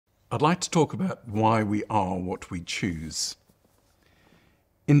I'd like to talk about why we are what we choose.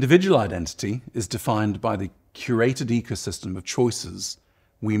 Individual identity is defined by the curated ecosystem of choices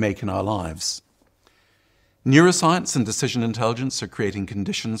we make in our lives. Neuroscience and decision intelligence are creating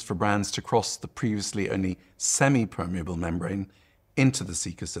conditions for brands to cross the previously only semi-permeable membrane into this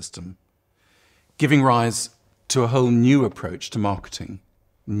ecosystem, giving rise to a whole new approach to marketing,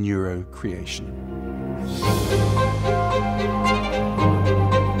 Neurocreation.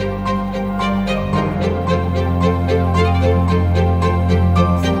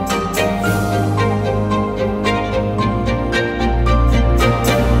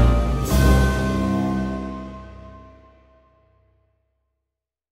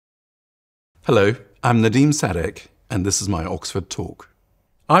 Hello, I'm Nadim Sadek, and this is my Oxford Talk.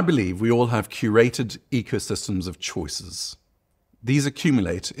 I believe we all have curated ecosystems of choices. These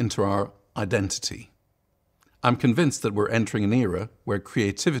accumulate into our identity. I'm convinced that we're entering an era where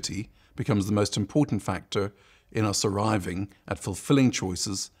creativity becomes the most important factor in us arriving at fulfilling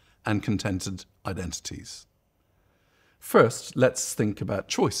choices and contented identities. First, let's think about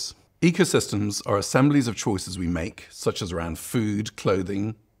choice. Ecosystems are assemblies of choices we make, such as around food,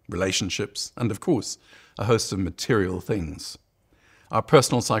 clothing, relationships, and of course, a host of material things. Our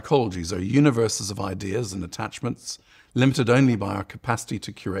personal psychologies are universes of ideas and attachments, limited only by our capacity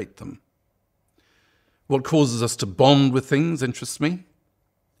to curate them. What causes us to bond with things interests me,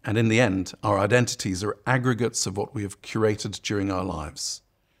 and in the end, our identities are aggregates of what we have curated during our lives.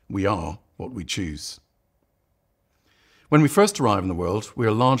 We are what we choose. When we first arrive in the world, we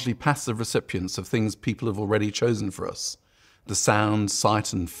are largely passive recipients of things people have already chosen for us. The sound,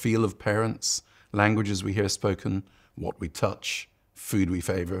 sight, and feel of parents, languages we hear spoken, what we touch, food we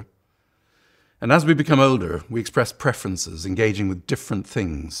favor. And as we become older, we express preferences, engaging with different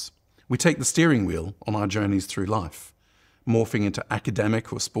things. We take the steering wheel on our journeys through life, morphing into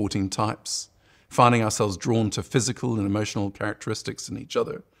academic or sporting types, finding ourselves drawn to physical and emotional characteristics in each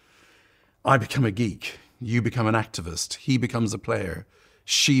other. I become a geek, you become an activist, he becomes a player,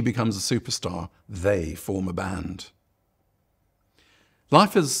 she becomes a superstar, they form a band.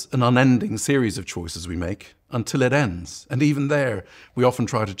 Life is an unending series of choices we make until it ends, and even there, we often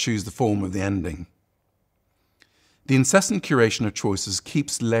try to choose the form of the ending. The incessant curation of choices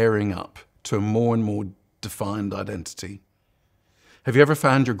keeps layering up to a more and more defined identity. Have you ever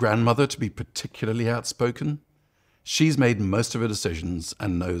found your grandmother to be particularly outspoken? She's made most of her decisions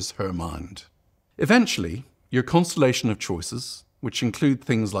and knows her mind. Eventually, your constellation of choices, which include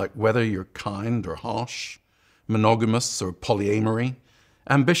things like whether you're kind or harsh, monogamous or polyamory,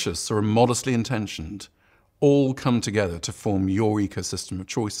 ambitious or modestly intentioned, all come together to form your ecosystem of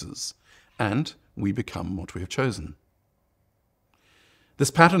choices, and we become what we have chosen. This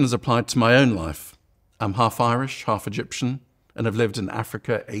pattern is applied to my own life. I'm half Irish, half Egyptian, and have lived in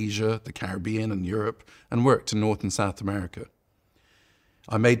Africa, Asia, the Caribbean, and Europe, and worked in North and South America.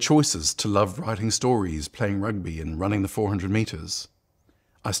 I made choices to love writing stories, playing rugby, and running the 400 meters.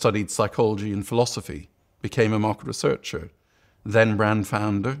 I studied psychology and philosophy, became a market researcher, then brand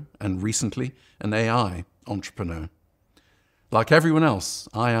founder, and recently an AI entrepreneur. Like everyone else,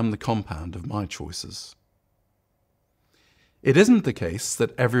 I am the compound of my choices. It isn't the case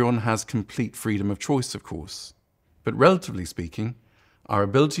that everyone has complete freedom of choice, of course, but relatively speaking, our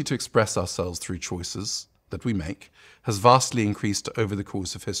ability to express ourselves through choices that we make has vastly increased over the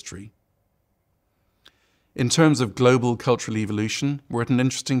course of history. In terms of global cultural evolution, we're at an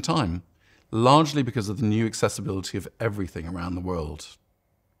interesting time, largely because of the new accessibility of everything around the world.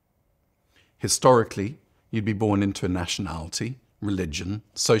 Historically, you'd be born into a nationality, religion,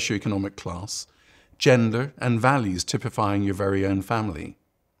 socioeconomic class, gender, and values typifying your very own family.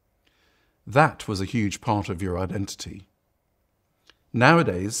 That was a huge part of your identity.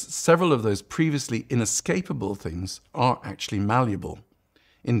 Nowadays, several of those previously inescapable things are actually malleable.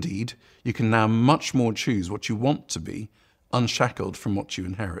 Indeed, you can now much more choose what you want to be, unshackled from what you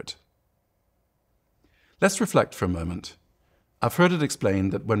inherit. Let's reflect for a moment. I've heard it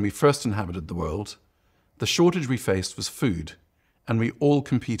explained that when we first inhabited the world, the shortage we faced was food, and we all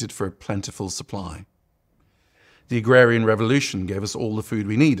competed for a plentiful supply. The agrarian revolution gave us all the food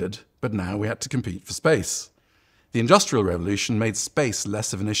we needed, but now we had to compete for space. The Industrial Revolution made space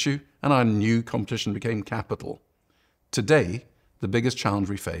less of an issue, and our new competition became capital. Today, the biggest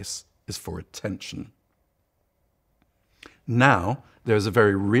challenge we face is for attention. Now, there is a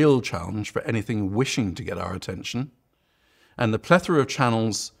very real challenge for anything wishing to get our attention, and the plethora of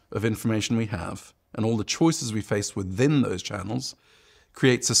channels of information we have, and all the choices we face within those channels,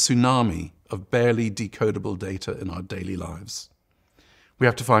 creates a tsunami of barely decodable data in our daily lives. We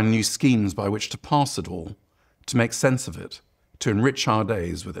have to find new schemes by which to parse it all, to make sense of it, to enrich our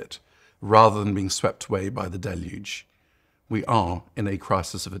days with it, rather than being swept away by the deluge. We are in a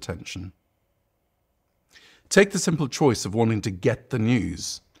crisis of attention. Take the simple choice of wanting to get the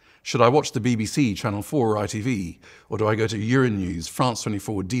news. Should I watch the BBC, Channel 4 or ITV? Or do I go to Euronews, France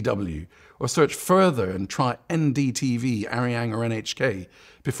 24, DW? Or search further and try NDTV, Ariang or NHK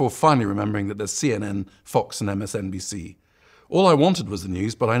before finally remembering that there's CNN, Fox and MSNBC? All I wanted was the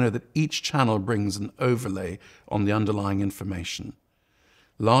news, but I know that each channel brings an overlay on the underlying information.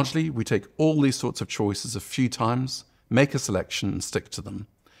 Largely, we take all these sorts of choices a few times, make a selection and stick to them.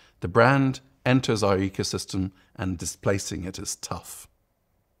 The brand enters our ecosystem and displacing it is tough.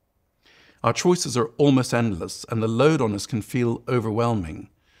 Our choices are almost endless and the load on us can feel overwhelming.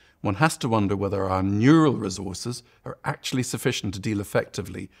 One has to wonder whether our neural resources are actually sufficient to deal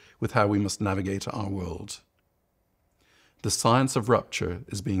effectively with how we must navigate our world. The science of rupture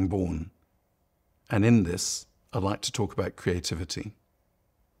is being born, and in this, I'd like to talk about creativity.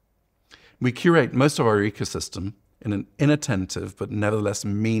 We curate most of our ecosystem in an inattentive but nevertheless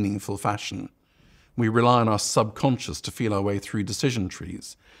meaningful fashion. We rely on our subconscious to feel our way through decision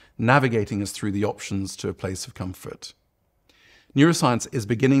trees, navigating us through the options to a place of comfort. Neuroscience is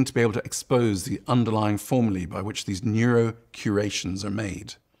beginning to be able to expose the underlying formulae by which these neurocurations are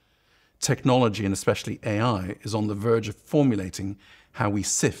made. Technology, and especially AI, is on the verge of formulating how we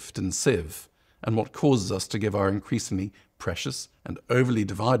sift and sieve, and what causes us to give our increasingly precious and overly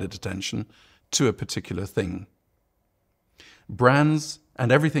divided attention to a particular thing. Brands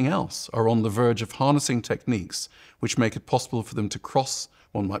and everything else are on the verge of harnessing techniques which make it possible for them to cross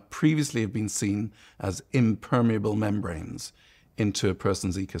what might previously have been seen as impermeable membranes into a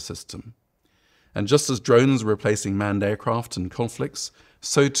person's ecosystem. And just as drones are replacing manned aircraft in conflicts,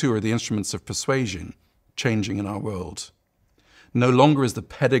 so too are the instruments of persuasion changing in our world. No longer is the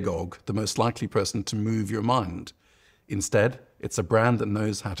pedagogue the most likely person to move your mind. Instead, it's a brand that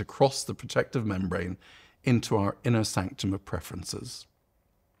knows how to cross the protective membrane into our inner sanctum of preferences.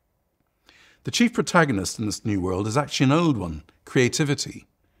 The chief protagonist in this new world is actually an old one, creativity.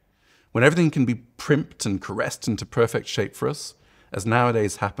 When everything can be primped and caressed into perfect shape for us, as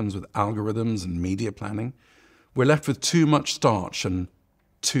nowadays happens with algorithms and media planning, we're left with too much starch and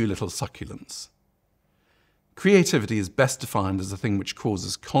too little succulence. Creativity is best defined as a thing which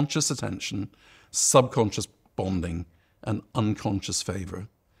causes conscious attention, subconscious bonding, and unconscious favor.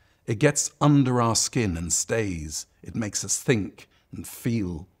 It gets under our skin and stays. It makes us think and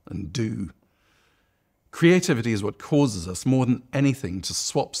feel and do. Creativity is what causes us more than anything to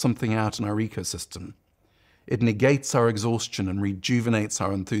swap something out in our ecosystem. It negates our exhaustion and rejuvenates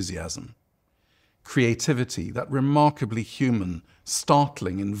our enthusiasm. Creativity, that remarkably human,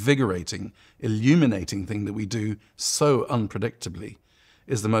 startling, invigorating, illuminating thing that we do so unpredictably,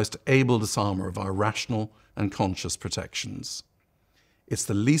 is the most able disarmer of our rational and conscious protections. It's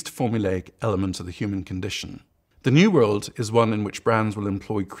the least formulaic element of the human condition. The new world is one in which brands will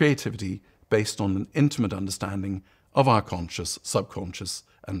employ creativity based on an intimate understanding of our conscious, subconscious,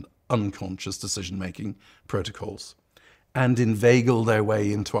 and unconscious decision-making protocols, and inveigle their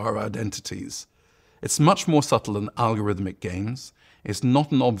way into our identities. It's much more subtle than algorithmic games. It's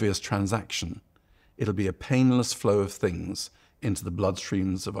not an obvious transaction. It'll be a painless flow of things into the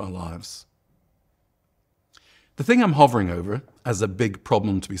bloodstreams of our lives. The thing I'm hovering over as a big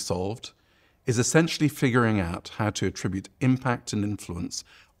problem to be solved is essentially figuring out how to attribute impact and influence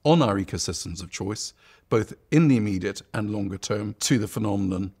on our ecosystems of choice, both in the immediate and longer term, to the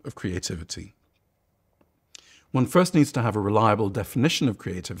phenomenon of creativity. One first needs to have a reliable definition of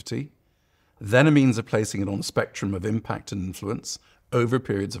creativity, then a means of placing it on a spectrum of impact and influence over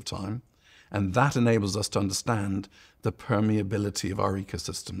periods of time, and that enables us to understand the permeability of our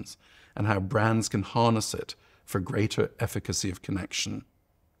ecosystems and how brands can harness it for greater efficacy of connection.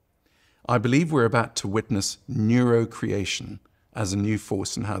 I believe we're about to witness neurocreation as a new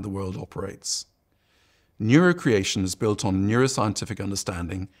force in how the world operates. Neurocreation is built on neuroscientific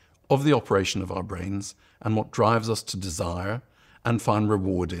understanding of the operation of our brains and what drives us to desire and find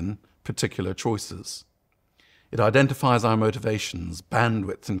reward in particular choices. It identifies our motivations,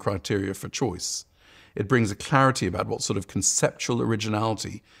 bandwidth, and criteria for choice. It brings a clarity about what sort of conceptual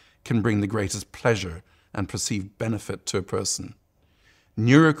originality can bring the greatest pleasure and perceived benefit to a person.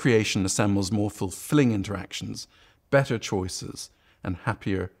 Neurocreation assembles more fulfilling interactions, better choices, and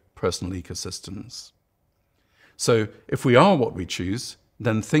happier personal ecosystems. So, if we are what we choose,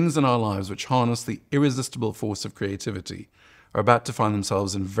 then things in our lives which harness the irresistible force of creativity are about to find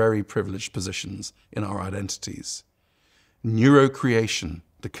themselves in very privileged positions in our identities. Neurocreation,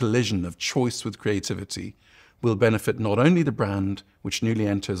 the collision of choice with creativity, will benefit not only the brand which newly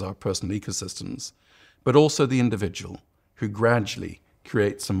enters our personal ecosystems, but also the individual who gradually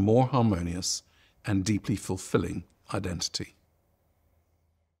creates a more harmonious and deeply fulfilling identity.